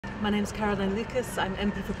My name is Caroline Lucas. I'm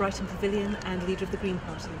MP for Brighton Pavilion and leader of the Green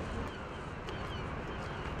Party.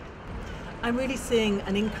 I'm really seeing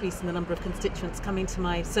an increase in the number of constituents coming to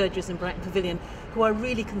my surgeries in Brighton Pavilion who are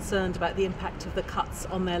really concerned about the impact of the cuts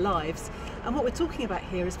on their lives. And what we're talking about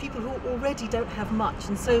here is people who already don't have much,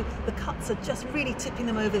 and so the cuts are just really tipping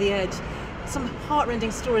them over the edge. Some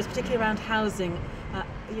heartrending stories, particularly around housing,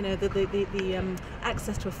 the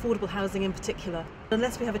access to affordable housing in particular.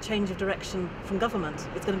 Unless we have a change of direction from government,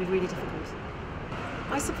 it's going to be really difficult.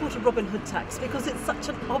 I support a Robin Hood tax because it's such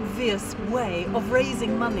an obvious way of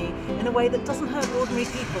raising money in a way that doesn't hurt ordinary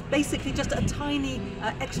people. Basically, just a tiny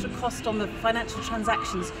extra cost on the financial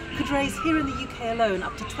transactions could raise, here in the UK alone,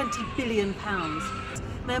 up to £20 billion.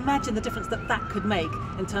 Now imagine the difference that that could make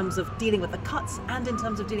in terms of dealing with the cuts and in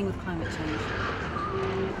terms of dealing with climate change.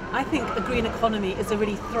 I think a green economy is a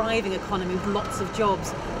really thriving economy with lots of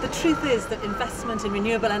jobs. The truth is that investment in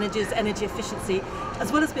renewable energies, energy efficiency,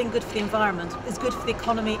 as well as being good for the environment, is good for the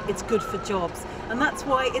economy, it's good for jobs. And that's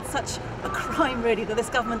why it's such a crime, really, that this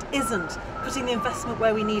government isn't putting the investment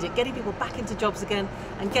where we need it, getting people back into jobs again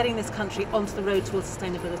and getting this country onto the road towards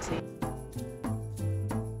sustainability.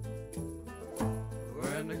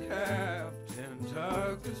 When the captain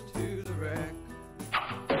took us to the wreck,